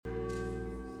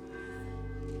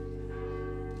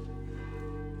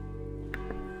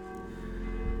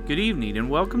Good evening and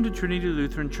welcome to Trinity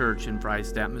Lutheran Church in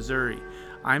Freistatt, Missouri.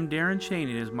 I'm Darren Shane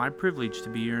and it is my privilege to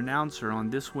be your announcer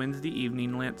on this Wednesday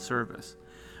evening Lent service.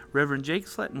 Reverend Jake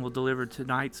Sletton will deliver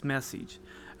tonight's message.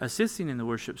 Assisting in the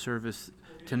worship service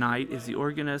tonight is the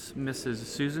organist Mrs.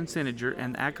 Susan Sininger,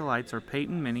 and the acolytes are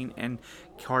Peyton Minning and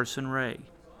Carson Ray.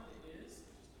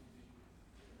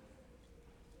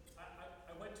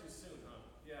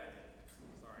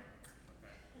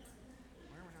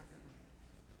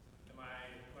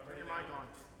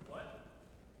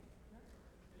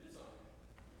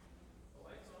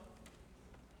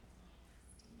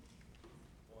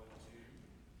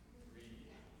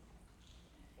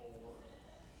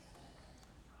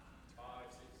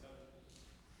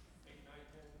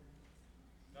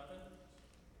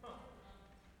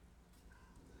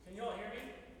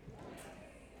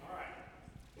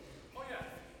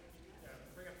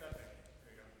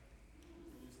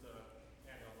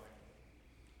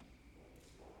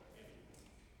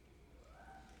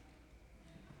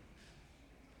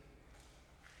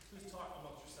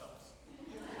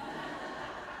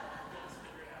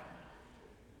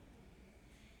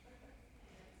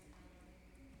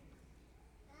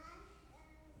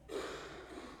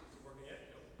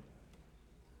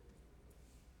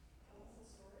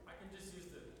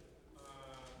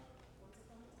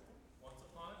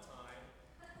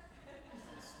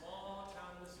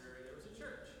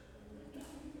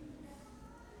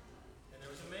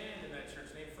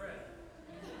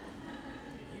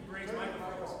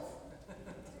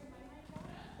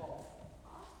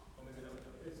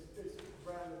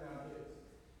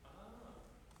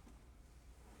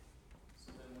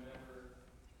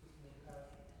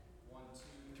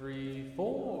 Three,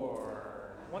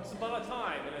 four. Once upon a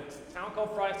time, in a town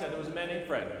called Freistatt, there was a man named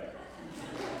Fred.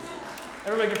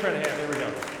 Everybody give Fred a hand. There we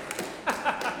go.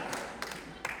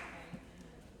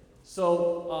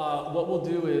 So, what we'll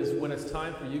do is, when it's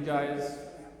time for you guys,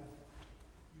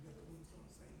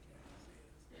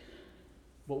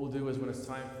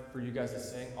 to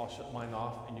sing, I'll shut mine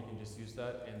off, and you can just use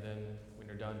that. And then, when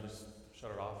you're done, just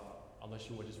shut it off, unless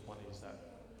you would just want to use that.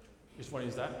 You just want to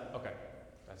use that? Okay,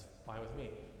 that's fine with me.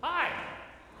 Hi!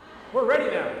 We're ready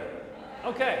now.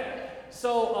 Okay,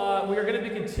 so we are going to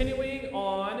be continuing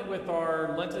on with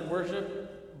our Lenten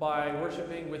worship by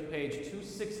worshiping with page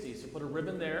 260. So put a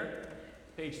ribbon there.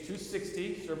 Page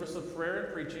 260, Service of Prayer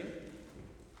and Preaching.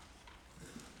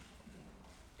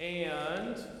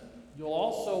 And you'll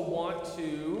also want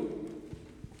to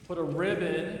put a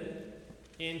ribbon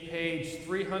in page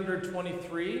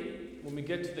 323. When we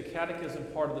get to the catechism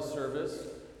part of the service,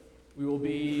 we will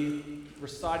be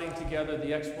reciting together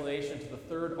the explanation to the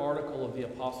third article of the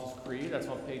Apostles' Creed. That's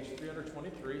on page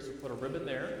 323, so put a ribbon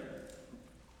there.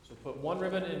 So put one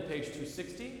ribbon in page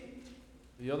 260,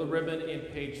 the other ribbon in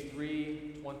page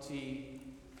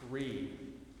 323.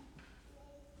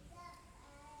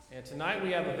 And tonight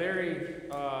we have a very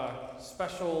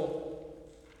special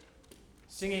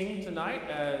singing tonight,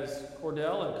 as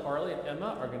Cordell and Carly and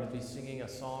Emma are going to be singing a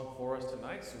song for us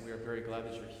tonight. So we are very glad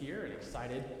that you're here and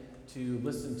excited to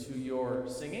listen to your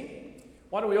singing.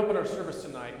 Why don't we open our service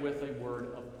tonight with a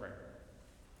word of prayer.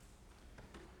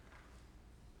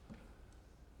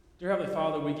 Dear Heavenly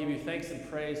Father, we give you thanks and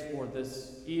praise for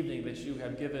this evening that you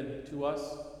have given to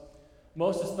us.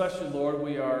 Most especially, Lord,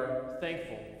 we are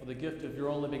thankful for the gift of your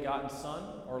only begotten Son,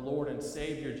 our Lord and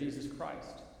Savior, Jesus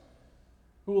Christ,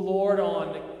 who, Lord,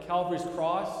 on Calvary's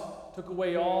cross took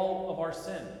away all of our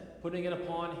sin, putting it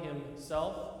upon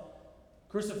himself,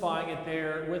 crucifying it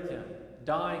there with him,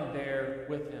 dying there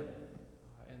with him.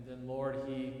 And then, Lord,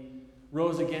 he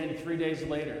rose again 3 days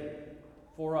later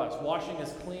for us, washing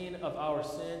us clean of our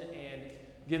sin and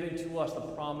giving to us the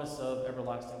promise of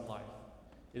everlasting life.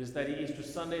 It is that Easter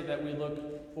Sunday that we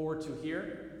look forward to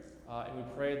here, and we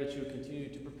pray that you continue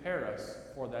to prepare us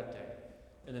for that day.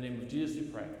 In the name of Jesus we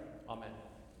pray. Amen.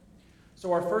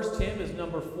 So our first hymn is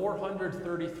number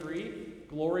 433,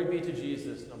 Glory Be to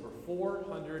Jesus, number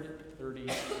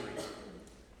 433.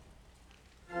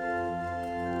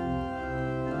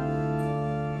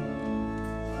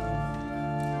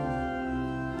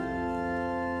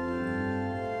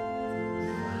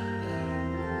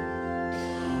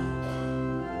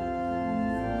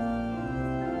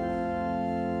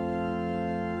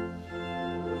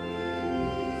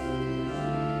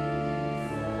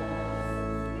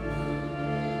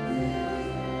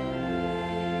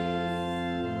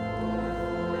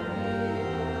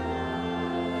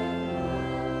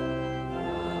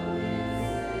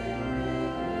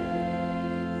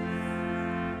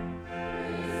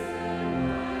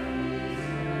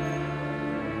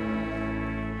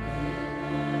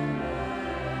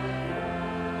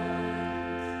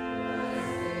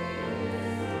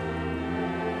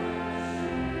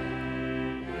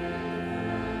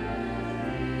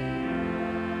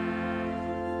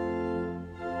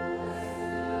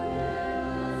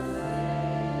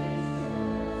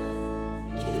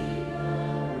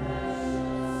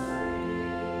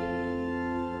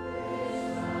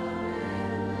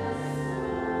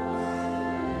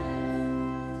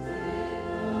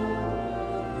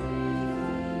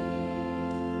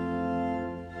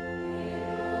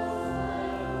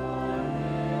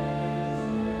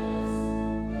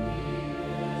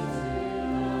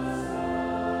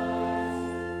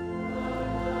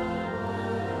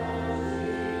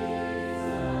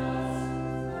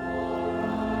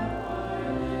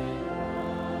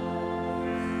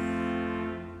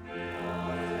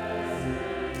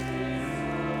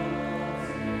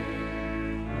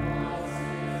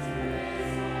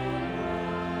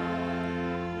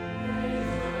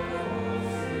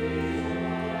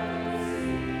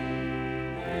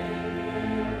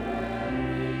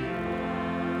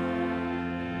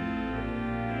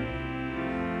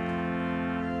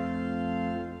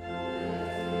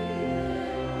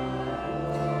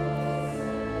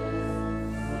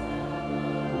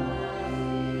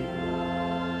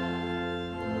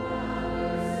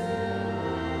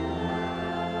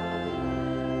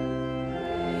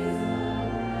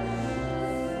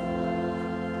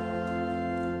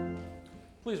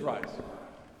 Please rise.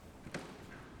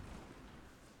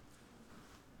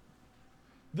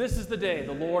 This is the day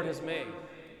the Lord has made.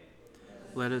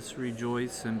 Let us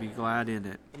rejoice and be glad in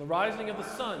it. From the rising of the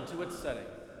sun to its setting.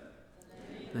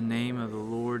 The name of the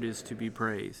Lord is to be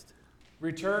praised.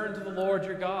 Return to the Lord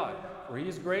your God, for he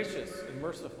is gracious and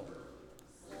merciful.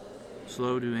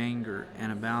 Slow to anger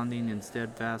and abounding in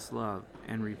steadfast love,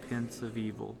 and repents of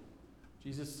evil.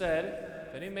 Jesus said,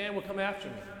 if any man will come after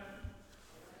me,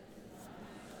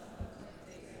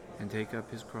 and take up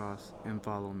his cross and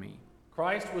follow me.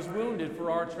 Christ was wounded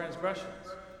for our transgressions.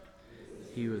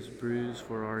 He was bruised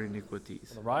for our iniquities.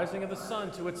 From the rising of the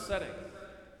sun to its setting.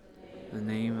 The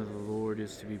name of the Lord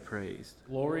is to be praised.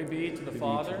 Glory be to the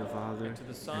Father, and to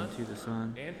the Son, and to the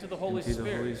Son, and to the Holy and to the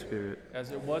Spirit, Holy Spirit,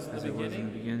 as it was in the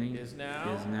beginning, is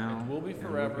now, and will be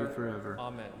forever.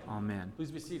 Amen. Amen. Please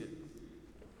be seated.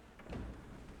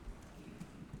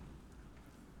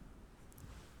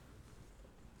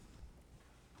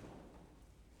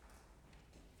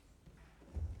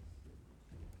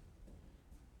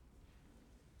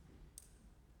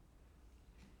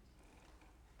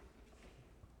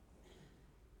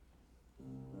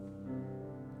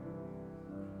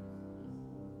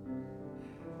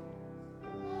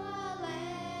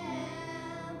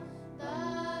 The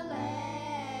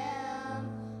Lamb,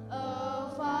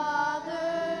 oh Father.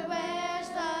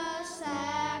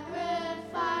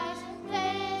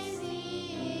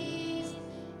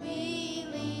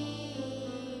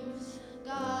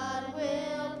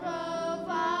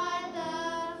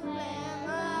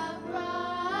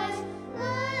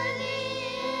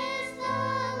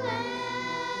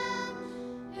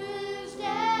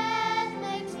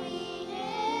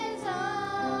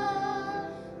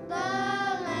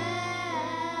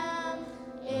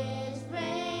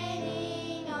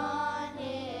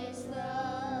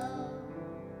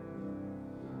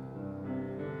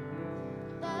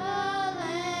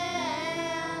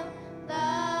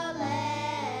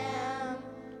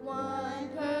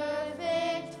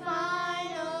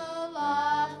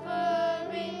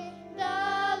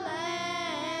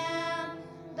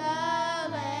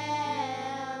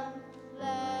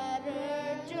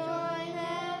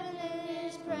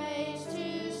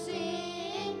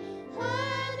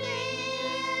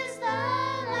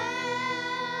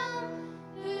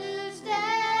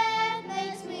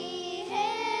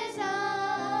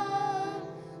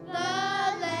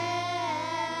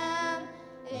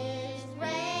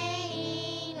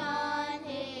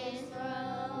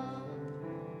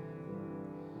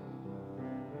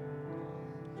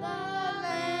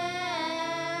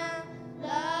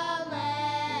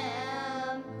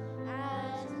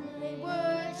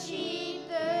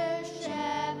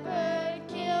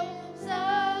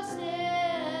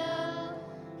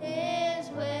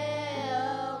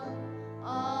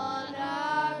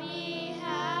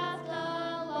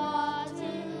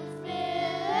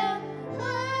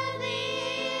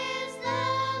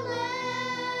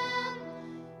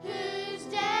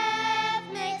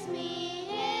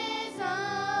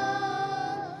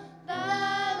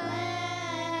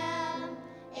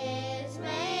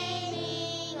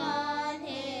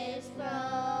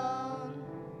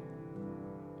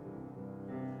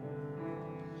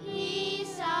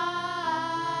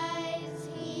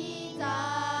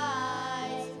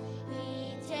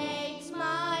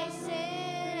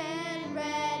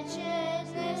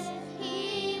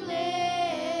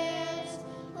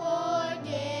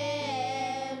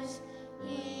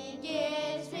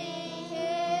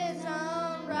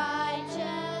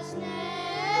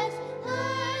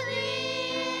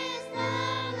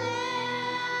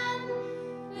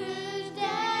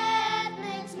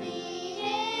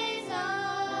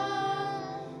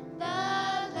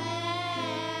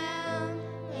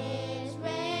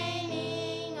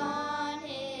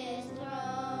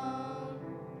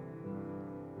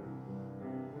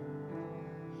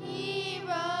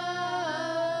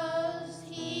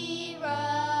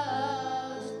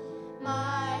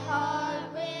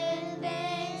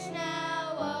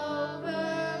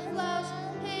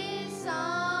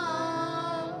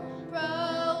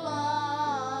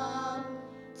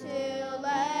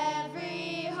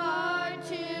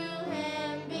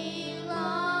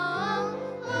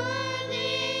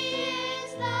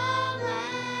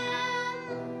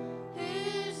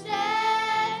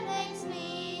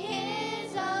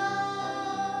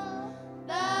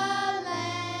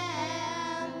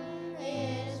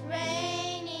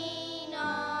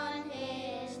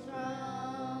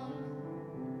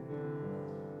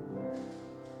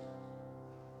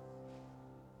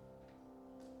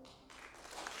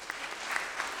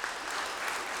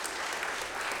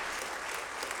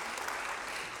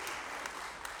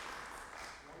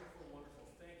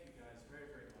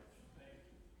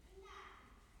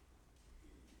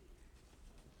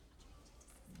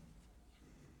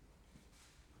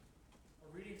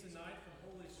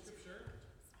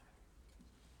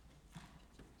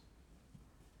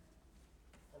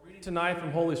 tonight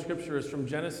from Holy Scripture is from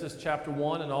Genesis chapter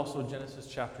 1 and also Genesis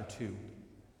chapter 2.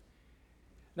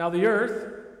 Now the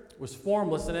earth was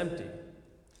formless and empty.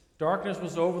 Darkness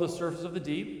was over the surface of the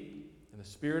deep, and the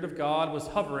Spirit of God was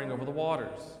hovering over the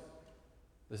waters.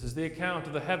 This is the account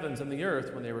of the heavens and the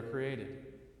earth when they were created.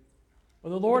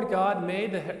 When the Lord God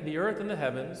made the earth and the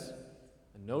heavens,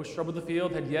 and no shrub of the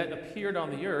field had yet appeared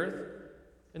on the earth,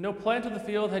 and no plant of the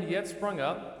field had yet sprung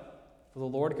up, for the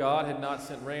Lord God had not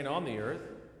sent rain on the earth,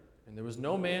 and there was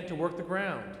no man to work the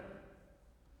ground.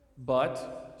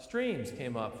 But streams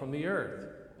came up from the earth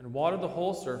and watered the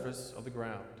whole surface of the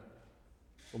ground.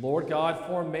 The Lord God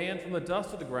formed man from the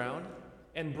dust of the ground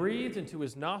and breathed into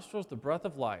his nostrils the breath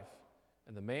of life,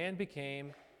 and the man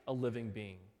became a living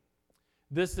being.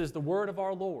 This is the word of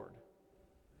our Lord.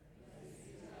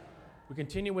 We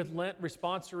continue with Lent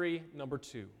responsory number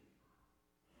 2.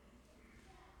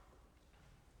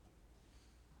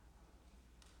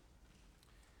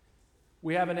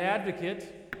 We have an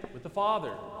advocate with the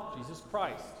Father, Jesus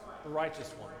Christ, the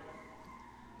righteous one.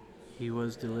 He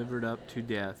was delivered up to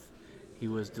death. He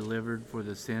was delivered for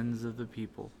the sins of the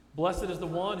people. Blessed is the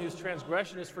one whose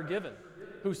transgression is forgiven,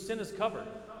 whose sin is covered.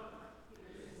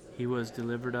 He was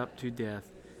delivered up to death.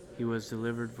 He was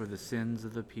delivered for the sins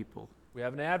of the people. We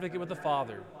have an advocate with the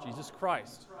Father, Jesus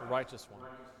Christ, the righteous one.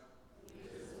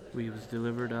 He was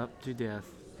delivered up to death.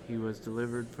 He was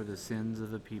delivered for the sins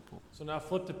of the people. So now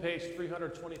flip to page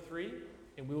 323,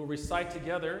 and we will recite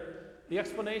together the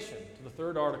explanation to the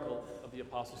third article of the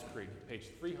Apostles' Creed, page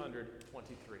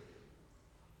 323.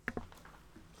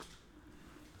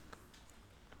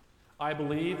 I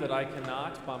believe that I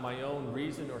cannot, by my own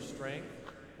reason or strength,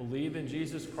 believe in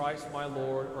Jesus Christ my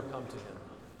Lord or come to him.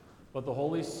 But the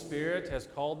Holy Spirit has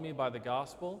called me by the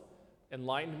gospel,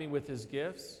 enlightened me with his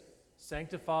gifts,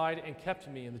 sanctified and kept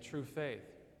me in the true faith.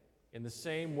 In the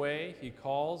same way, he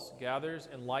calls, gathers,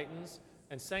 enlightens,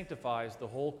 and sanctifies the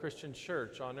whole Christian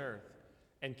church on earth,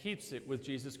 and keeps it with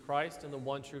Jesus Christ in the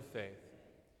one true faith.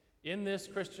 In this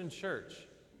Christian church,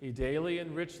 he daily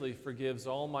and richly forgives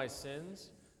all my sins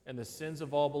and the sins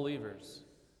of all believers.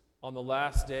 On the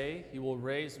last day, he will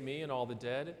raise me and all the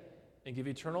dead, and give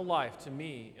eternal life to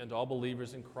me and all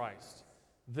believers in Christ.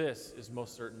 This is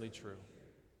most certainly true.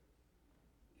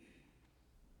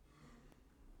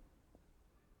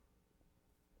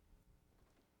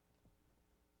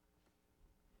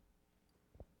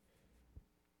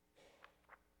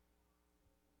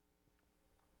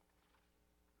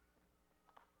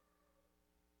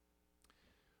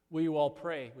 Will you all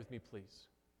pray with me, please?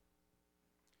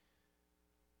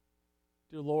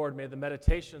 Dear Lord, may the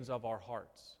meditations of our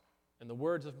hearts and the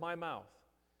words of my mouth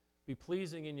be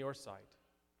pleasing in your sight.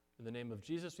 In the name of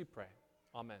Jesus we pray.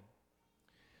 Amen.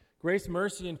 Grace,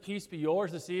 mercy, and peace be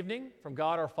yours this evening from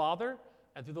God our Father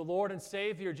and through the Lord and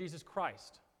Savior Jesus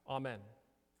Christ. Amen.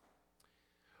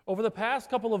 Over the past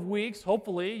couple of weeks,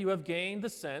 hopefully you have gained the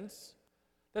sense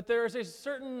that there is a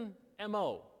certain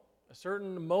MO, a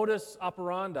certain modus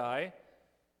operandi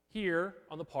here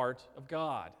on the part of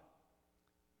God.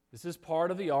 This is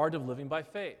part of the art of living by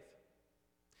faith.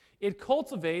 It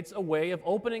cultivates a way of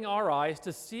opening our eyes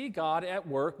to see God at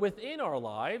work within our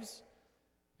lives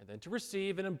and then to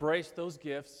receive and embrace those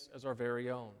gifts as our very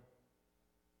own.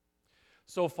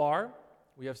 So far,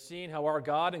 we have seen how our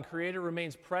God and Creator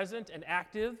remains present and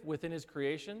active within His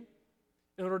creation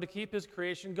in order to keep His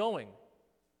creation going,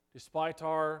 despite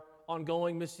our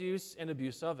ongoing misuse and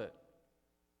abuse of it.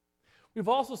 We've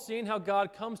also seen how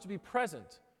God comes to be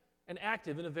present and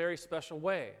active in a very special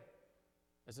way,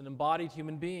 as an embodied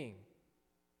human being,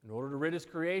 in order to rid His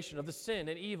creation of the sin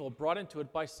and evil brought into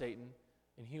it by Satan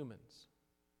and humans.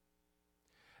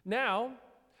 Now,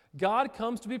 God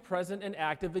comes to be present and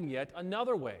active in yet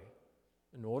another way,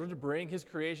 in order to bring His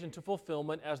creation to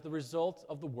fulfillment as the result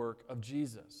of the work of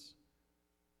Jesus.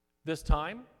 This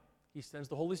time, He sends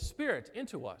the Holy Spirit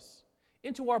into us,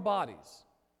 into our bodies,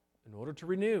 in order to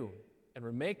renew and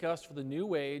remake us for the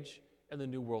new age and the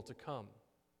new world to come.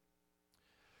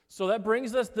 So that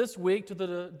brings us this week to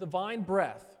the divine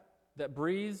breath that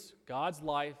breathes God's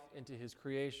life into His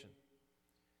creation.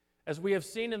 As we have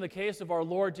seen in the case of our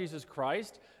Lord Jesus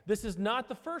Christ, this is not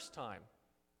the first time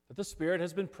that the Spirit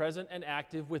has been present and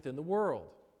active within the world.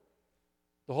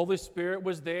 The Holy Spirit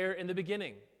was there in the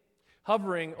beginning,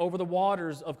 hovering over the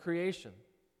waters of creation.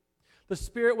 The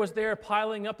Spirit was there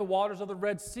piling up the waters of the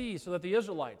Red Sea so that the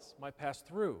Israelites might pass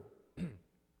through.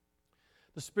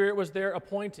 The Spirit was there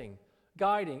appointing,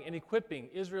 guiding, and equipping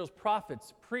Israel's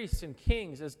prophets, priests, and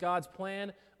kings as God's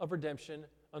plan of redemption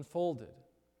unfolded.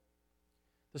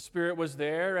 The Spirit was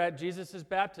there at Jesus'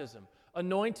 baptism,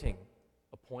 anointing,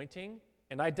 appointing,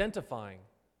 and identifying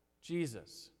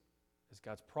Jesus as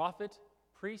God's prophet,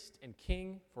 priest, and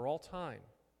king for all time,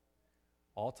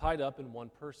 all tied up in one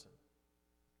person.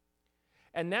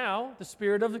 And now, the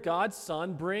Spirit of God's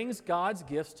Son brings God's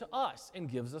gifts to us and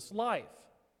gives us life.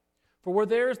 For where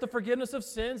there is the forgiveness of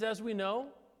sins, as we know,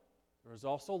 there is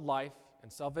also life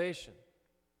and salvation.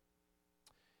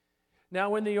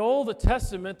 Now, in the Old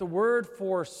Testament, the word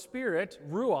for spirit,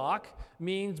 ruach,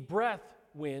 means breath,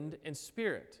 wind, and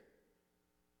spirit.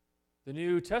 The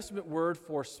New Testament word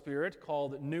for spirit,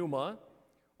 called pneuma,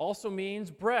 also means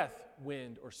breath,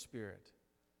 wind, or spirit.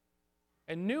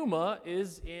 And pneuma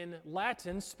is in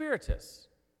Latin spiritus.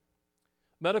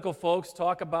 Medical folks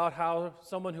talk about how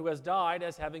someone who has died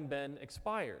as having been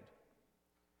expired.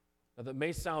 Now, that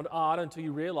may sound odd until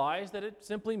you realize that it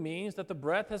simply means that the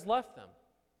breath has left them.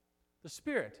 The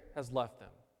Spirit has left them.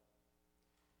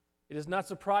 It is not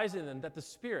surprising then that the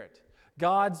Spirit,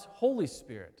 God's Holy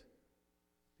Spirit,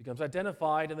 becomes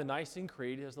identified in the Nicene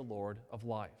Creed as the Lord of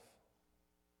life.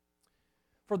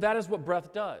 For that is what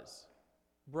breath does.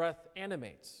 Breath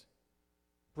animates.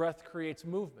 Breath creates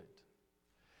movement.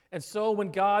 And so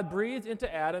when God breathed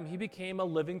into Adam, he became a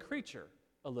living creature,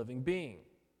 a living being.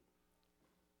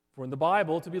 For in the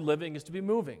Bible, to be living is to be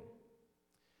moving.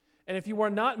 And if you are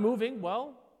not moving,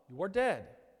 well, you are dead.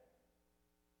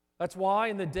 That's why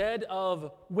in the dead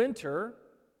of winter,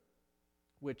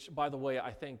 which, by the way,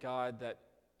 I thank God that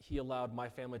he allowed my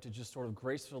family to just sort of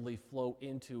gracefully flow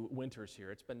into winters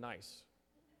here. It's been nice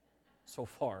so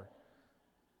far.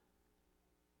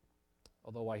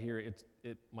 Although I hear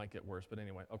it might get worse, but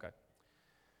anyway, okay.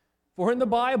 For in the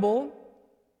Bible,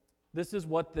 this is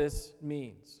what this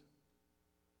means.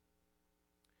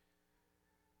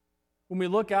 When we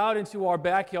look out into our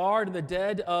backyard in the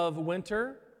dead of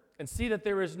winter and see that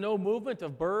there is no movement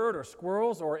of bird or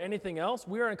squirrels or anything else,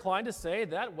 we are inclined to say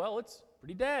that, well, it's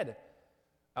pretty dead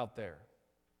out there.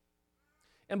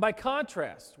 And by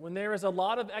contrast, when there is a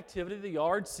lot of activity, the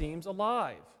yard seems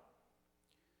alive.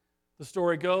 The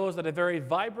story goes that a very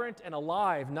vibrant and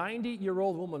alive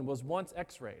 90-year-old woman was once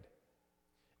x-rayed.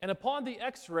 And upon the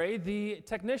x-ray, the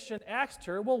technician asked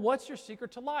her, well, what's your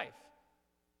secret to life?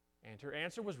 And her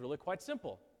answer was really quite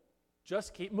simple.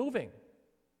 Just keep moving.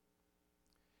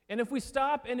 And if we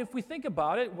stop and if we think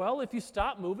about it, well, if you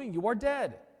stop moving, you are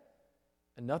dead.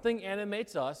 And nothing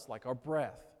animates us like our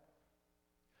breath.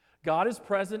 God is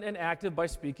present and active by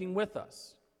speaking with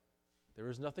us. There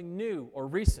is nothing new or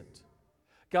recent.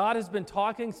 God has been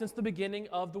talking since the beginning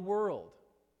of the world.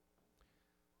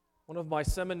 One of my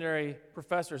seminary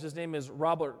professors, his name is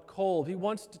Robert Kolb, he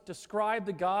once described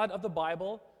the God of the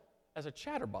Bible as a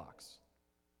chatterbox.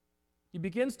 He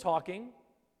begins talking,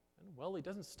 and well, he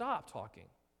doesn't stop talking.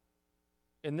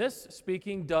 And this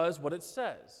speaking does what it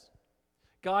says.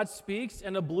 God speaks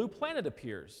and a blue planet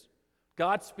appears.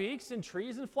 God speaks and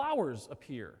trees and flowers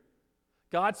appear.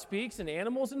 God speaks and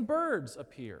animals and birds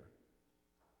appear.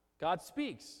 God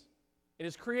speaks and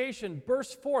his creation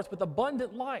bursts forth with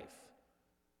abundant life.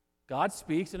 God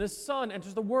speaks and his Son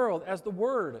enters the world as the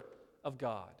Word of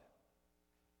God.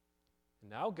 And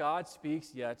now God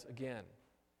speaks yet again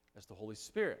as the Holy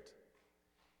Spirit.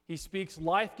 He speaks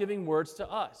life-giving words to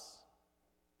us.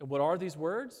 And what are these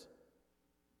words?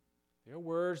 They are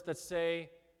words that say,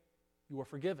 you are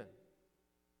forgiven.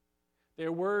 They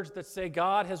are words that say,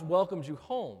 God has welcomed you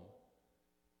home.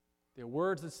 They are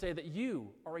words that say that you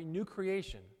are a new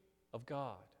creation of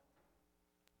God.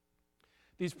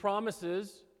 These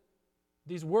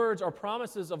words are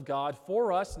promises of God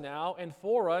for us now and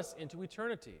for us into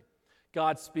eternity.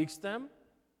 God speaks them.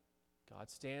 God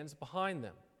stands behind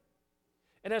them.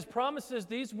 And as promises,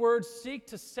 these words seek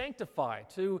to sanctify,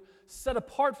 to set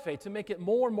apart faith, to make it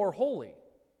more and more holy.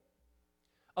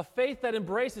 A faith that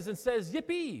embraces and says,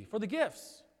 yippee, for the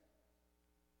gifts.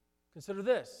 Consider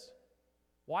this.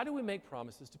 Why do we make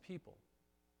promises to people?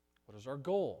 What is our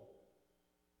goal?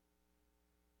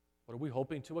 What are we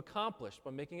hoping to accomplish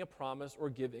by making a promise or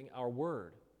giving our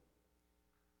word?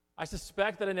 I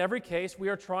suspect that in every case we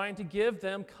are trying to give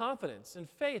them confidence and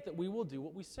faith that we will do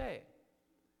what we say.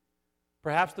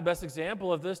 Perhaps the best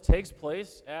example of this takes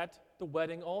place at the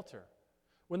wedding altar,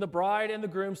 when the bride and the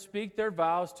groom speak their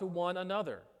vows to one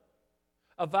another.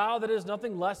 A vow that is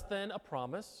nothing less than a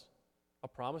promise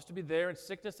to be there in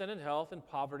sickness and in health, in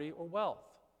poverty or wealth.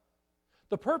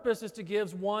 The purpose is to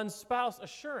give one's spouse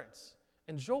assurance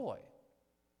and joy.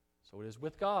 So it is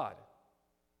with God.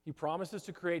 He promises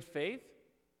to create faith.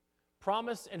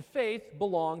 Promise and faith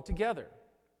belong together.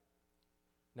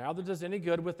 Neither does any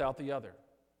good without the other.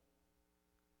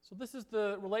 So this is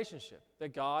the relationship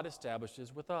that God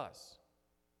establishes with us.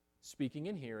 Speaking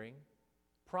and hearing,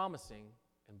 promising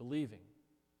and believing.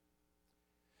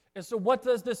 And so what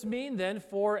does this mean then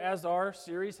for, as our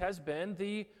series has been,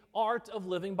 the art of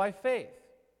living by faith?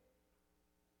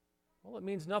 Well, it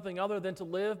means nothing other than to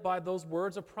live by those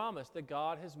words of promise that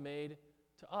God has made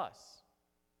to us.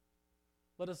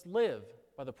 Let us live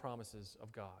by the promises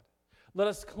of God. Let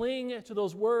us cling to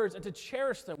those words and to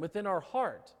cherish them within our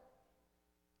heart.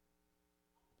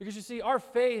 Because you see, our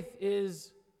faith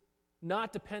is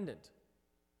not dependent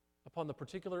upon the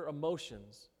particular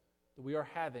emotions that we are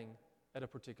having at a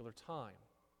particular time.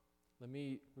 Let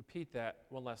me repeat that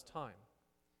one last time.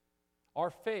 Our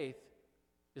faith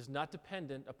is not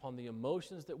dependent upon the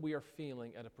emotions that we are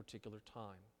feeling at a particular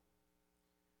time.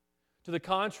 To the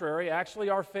contrary, actually,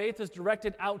 our faith is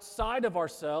directed outside of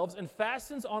ourselves and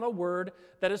fastens on a word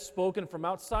that is spoken from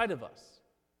outside of us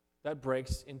that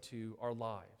breaks into our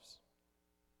lives.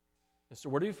 And so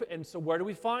where do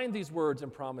we find these words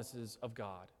and promises of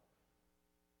God?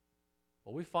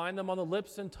 Well, we find them on the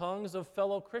lips and tongues of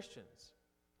fellow Christians,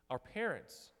 our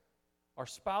parents, our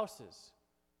spouses,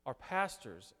 our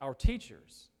pastors, our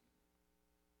teachers.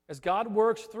 As God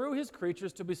works through his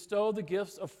creatures to bestow the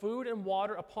gifts of food and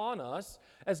water upon us,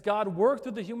 as God worked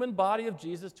through the human body of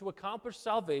Jesus to accomplish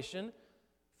salvation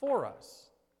for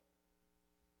us.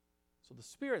 So the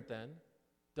Spirit then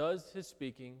does his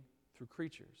speaking through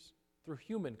creatures, through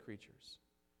human creatures,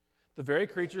 the very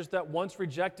creatures that once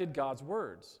rejected God's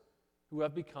words, who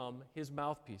have become his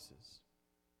mouthpieces.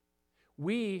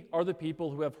 We are the people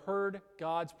who have heard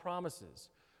God's promises.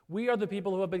 We are the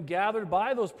people who have been gathered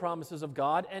by those promises of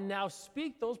God and now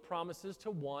speak those promises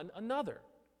to one another.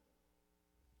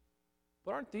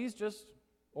 But aren't these just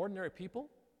ordinary people?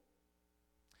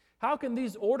 How can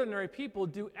these ordinary people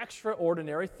do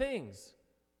extraordinary things,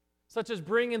 such as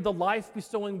bring in the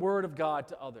life-bestowing word of God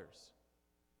to others?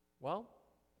 Well,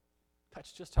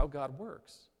 that's just how God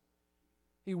works.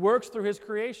 He works through his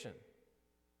creation.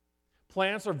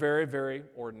 Plants are very, very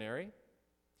ordinary.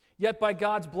 Yet by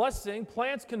God's blessing,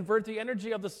 plants convert the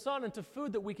energy of the sun into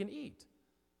food that we can eat.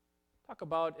 Talk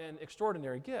about an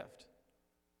extraordinary gift.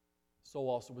 So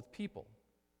also with people.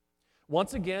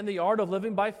 Once again, the art of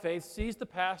living by faith sees the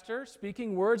pastor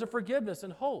speaking words of forgiveness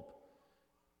and hope.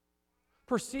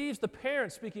 Perceives the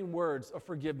parent speaking words of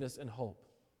forgiveness and hope.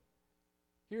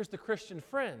 Here's the Christian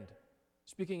friend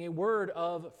speaking a word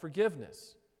of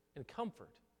forgiveness and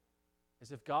comfort,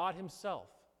 as if God himself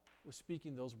was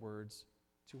speaking those words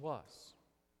to us.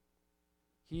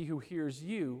 He who hears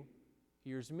you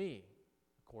hears me,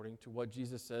 according to what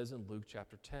Jesus says in Luke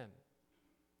chapter 10.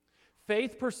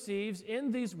 Faith perceives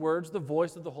in these words the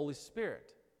voice of the Holy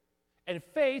Spirit, and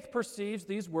faith perceives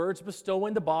these words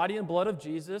bestowing the body and blood of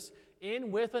Jesus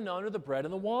in, with, and under the bread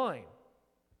and the wine.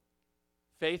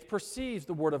 Faith perceives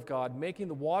the Word of God, making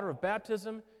the water of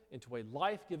baptism into a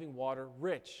life-giving water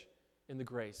rich in the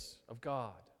grace of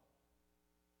God.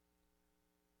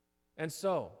 And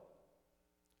so,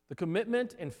 the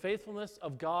commitment and faithfulness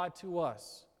of God to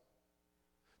us,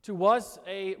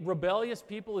 a rebellious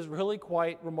people, is really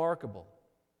quite remarkable.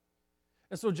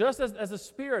 And so just as the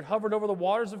Spirit hovered over the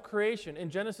waters of creation in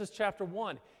Genesis chapter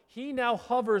 1, he now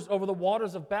hovers over the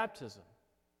waters of baptism,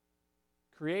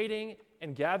 creating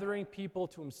and gathering people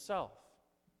to himself.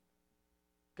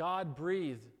 God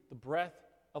breathed the breath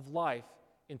of life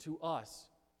into us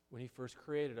when he first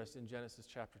created us in Genesis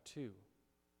chapter 2,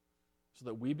 so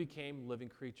that we became living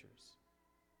creatures.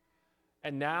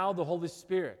 And now the Holy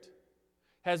Spirit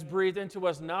has breathed into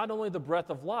us not only the breath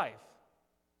of life,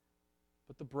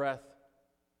 but the breath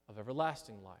of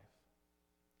everlasting life.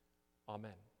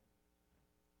 Amen.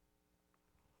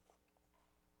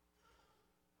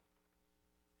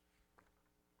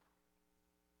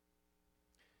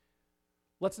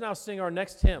 Let's now sing our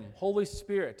next hymn, Holy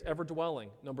Spirit, Ever Dwelling,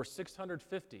 number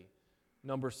 650.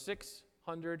 Number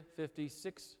 650,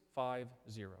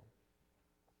 650.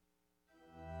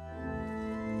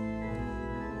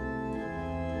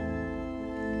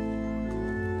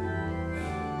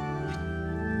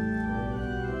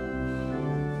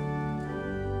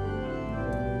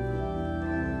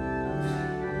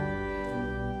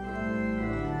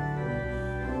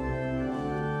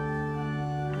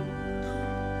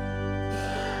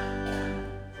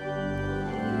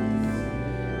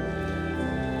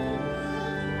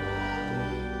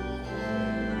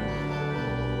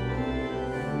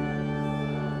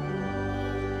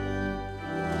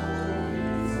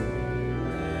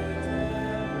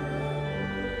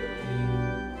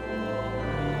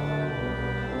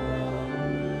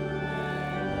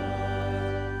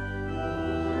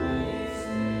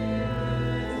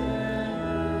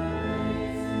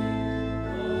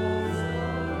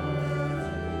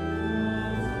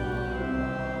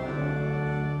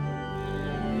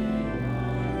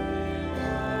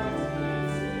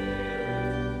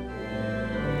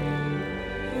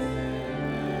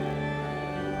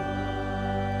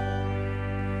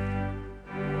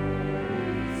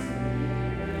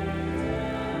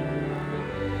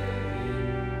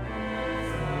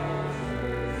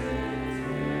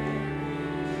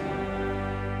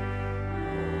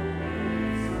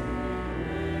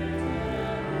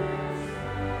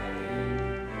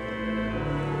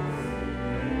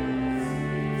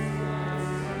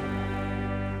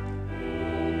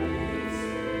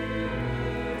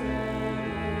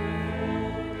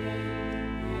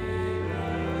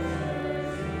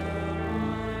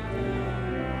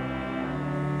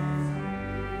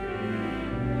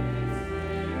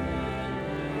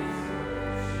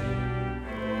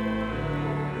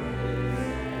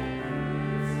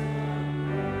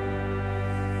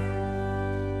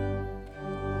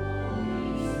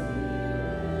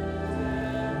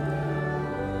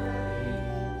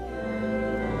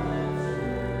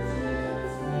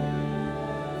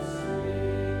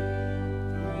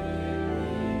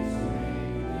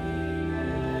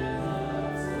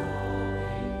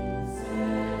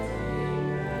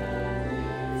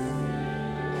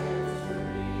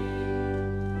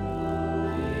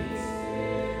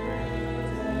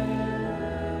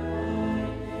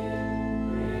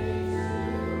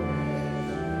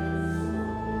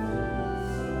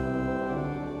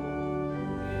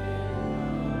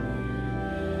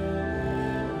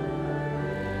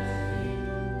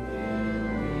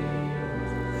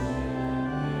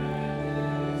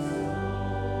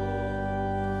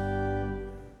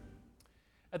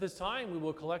 At this time, we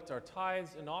will collect our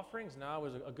tithes and offerings. Now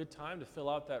is a good time to fill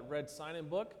out that red sign-in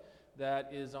book that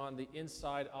is on the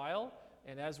inside aisle.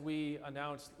 And as we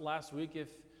announced last week, if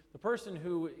the person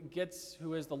who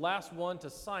is the last one to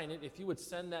sign it, if you would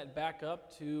send that back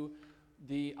up to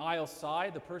the aisle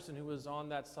side, the person who was on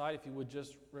that side, if you would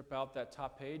just rip out that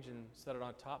top page and set it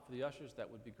on top for the ushers, that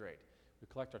would be great. We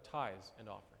collect our tithes and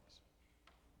offerings.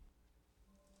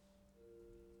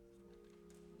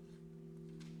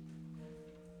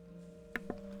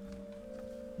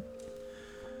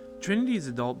 Trinity's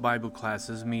adult Bible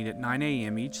classes meet at 9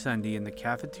 a.m. each Sunday in the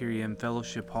cafeteria and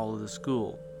fellowship hall of the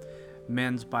school.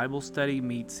 Men's Bible study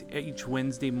meets each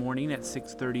Wednesday morning at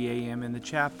 6:30 a.m. in the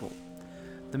chapel.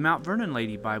 The Mount Vernon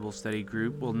Lady Bible Study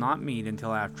Group will not meet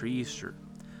until after Easter.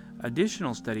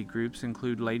 Additional study groups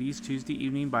include Ladies' Tuesday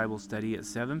Evening Bible Study at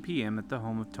 7 p.m. at the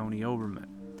home of Tony Oberman.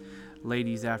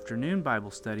 Ladies' Afternoon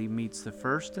Bible Study meets the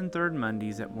first and third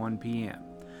Mondays at 1 p.m.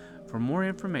 For more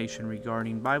information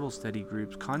regarding Bible study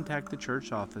groups, contact the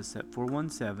church office at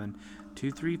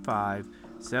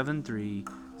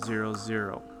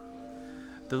 417-235-7300.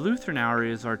 The Lutheran Hour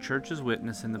is our church's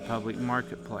witness in the public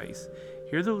marketplace.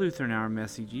 Hear the Lutheran Hour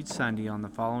message each Sunday on the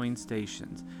following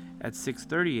stations: at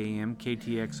 6:30 a.m.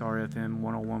 KTXR-FM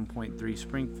 101.3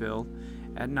 Springfield,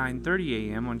 at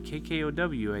 9:30 a.m. on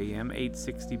KKOW-AM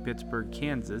 860 Pittsburgh,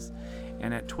 Kansas,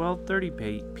 and at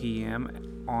 12:30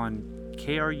 p.m. on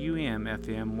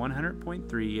KRUM-FM 100.3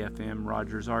 FM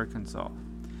Rogers, Arkansas.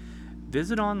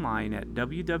 Visit online at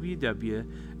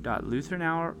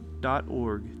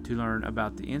www.lutheranhour.org to learn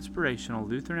about the Inspirational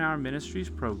Lutheran Hour Ministries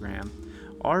program,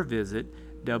 or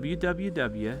visit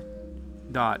www.lhm.org.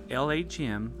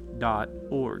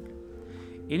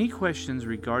 Any questions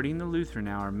regarding the Lutheran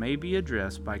Hour may be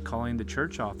addressed by calling the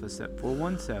church office at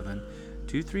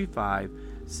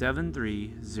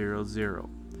 417-235-7300.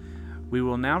 We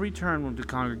will now return with the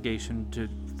congregation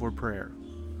for prayer.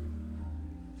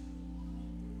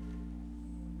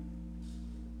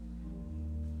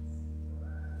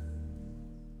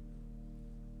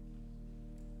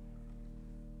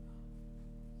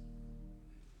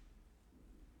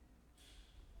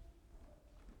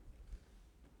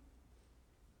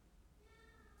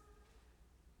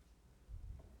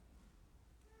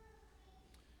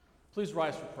 Please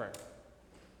rise for prayer.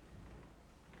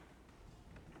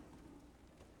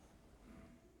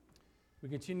 We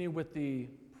continue with the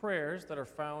prayers that are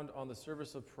found on the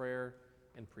service of prayer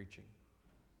and preaching.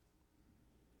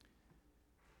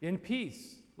 In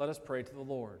peace, let us pray to the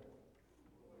Lord.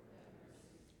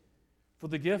 For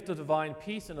the gift of divine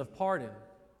peace and of pardon,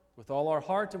 with all our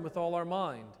heart and with all our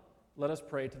mind, let us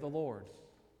pray to the Lord.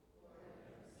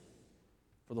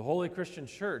 For the Holy Christian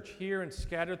Church, here and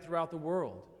scattered throughout the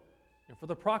world, and for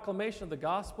the proclamation of the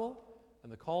gospel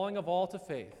and the calling of all to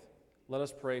faith, let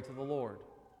us pray to the Lord.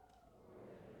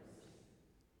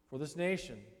 For this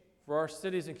nation, for our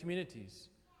cities and communities,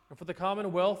 and for the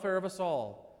common welfare of us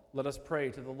all, let us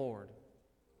pray to the Lord.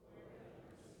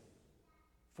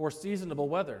 For seasonable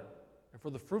weather, and for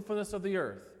the fruitfulness of the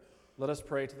earth, let us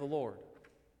pray to the Lord.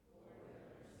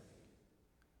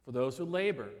 For those who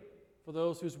labor, for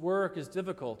those whose work is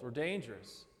difficult or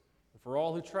dangerous, and for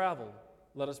all who travel,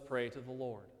 let us pray to the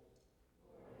Lord.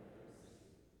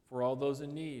 For all those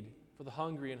in need, for the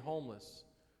hungry and homeless,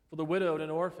 for the widowed and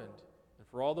orphaned, and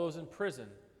for all those in prison,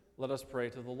 let us pray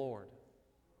to the Lord.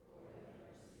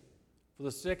 For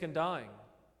the sick and dying,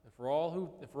 and for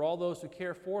all those who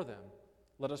care for them,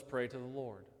 let us pray to the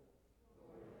Lord.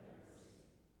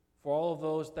 For all of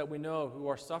those that we know who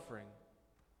are suffering,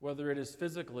 whether it is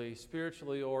physically,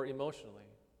 spiritually, or emotionally.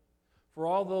 For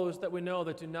all those that we know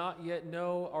that do not yet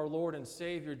know our Lord and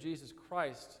Savior Jesus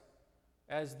Christ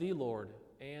as the Lord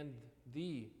and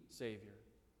the Savior.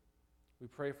 We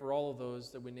pray for all of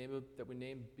those that we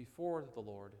name before the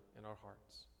Lord in our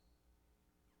hearts.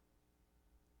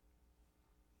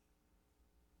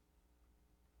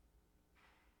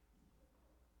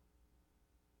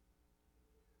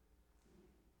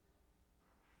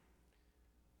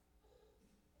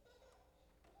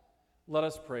 Let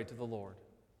us pray to the Lord.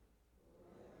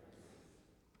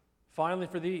 Finally,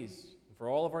 for these, and for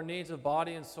all of our needs of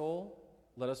body and soul,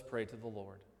 let us pray to the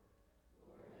Lord.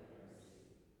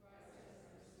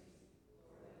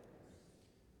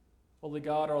 Holy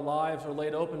God, our lives are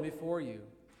laid open before you.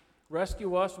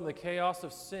 Rescue us from the chaos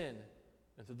of sin,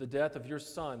 and through the death of your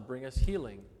Son, bring us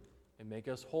healing and make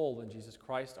us whole in Jesus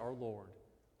Christ our Lord.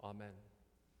 Amen.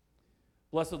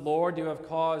 Blessed Lord, you have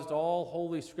caused all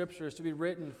holy scriptures to be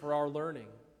written for our learning.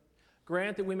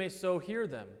 Grant that we may so hear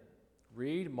them,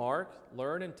 read, mark,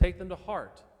 learn, and take them to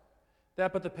heart,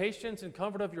 that by the patience and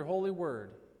comfort of your holy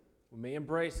word, we may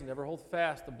embrace and ever hold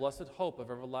fast the blessed hope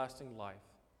of everlasting life.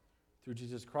 Through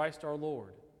Jesus Christ our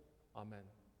Lord. Amen.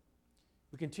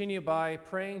 We continue by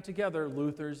praying together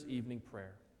Luther's evening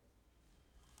prayer.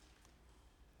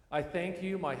 I thank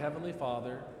you, my heavenly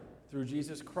Father, through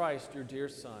Jesus Christ, your dear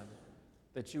Son,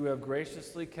 that you have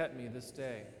graciously kept me this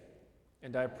day.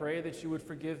 And I pray that you would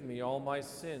forgive me all my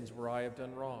sins where I have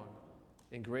done wrong,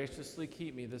 and graciously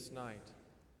keep me this night.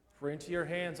 For into your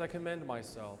hands I commend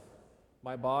myself,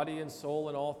 my body and soul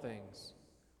and all things.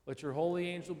 Let your holy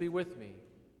angel be with me,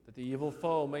 that the evil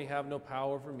foe may have no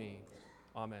power over me.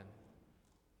 Amen.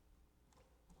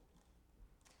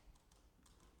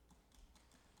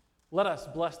 Let us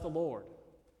bless the Lord.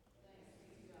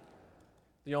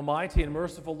 The Almighty and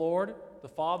merciful Lord, the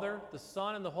Father, the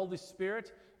Son, and the Holy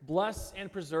Spirit, bless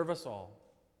and preserve us all.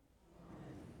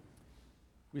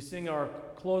 We sing our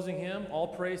closing hymn, All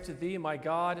Praise to Thee, My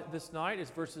God, this night.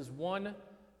 It's verses 1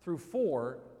 through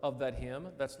 4 of that hymn.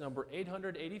 That's number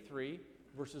 883,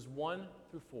 verses 1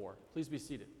 through 4. Please be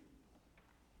seated.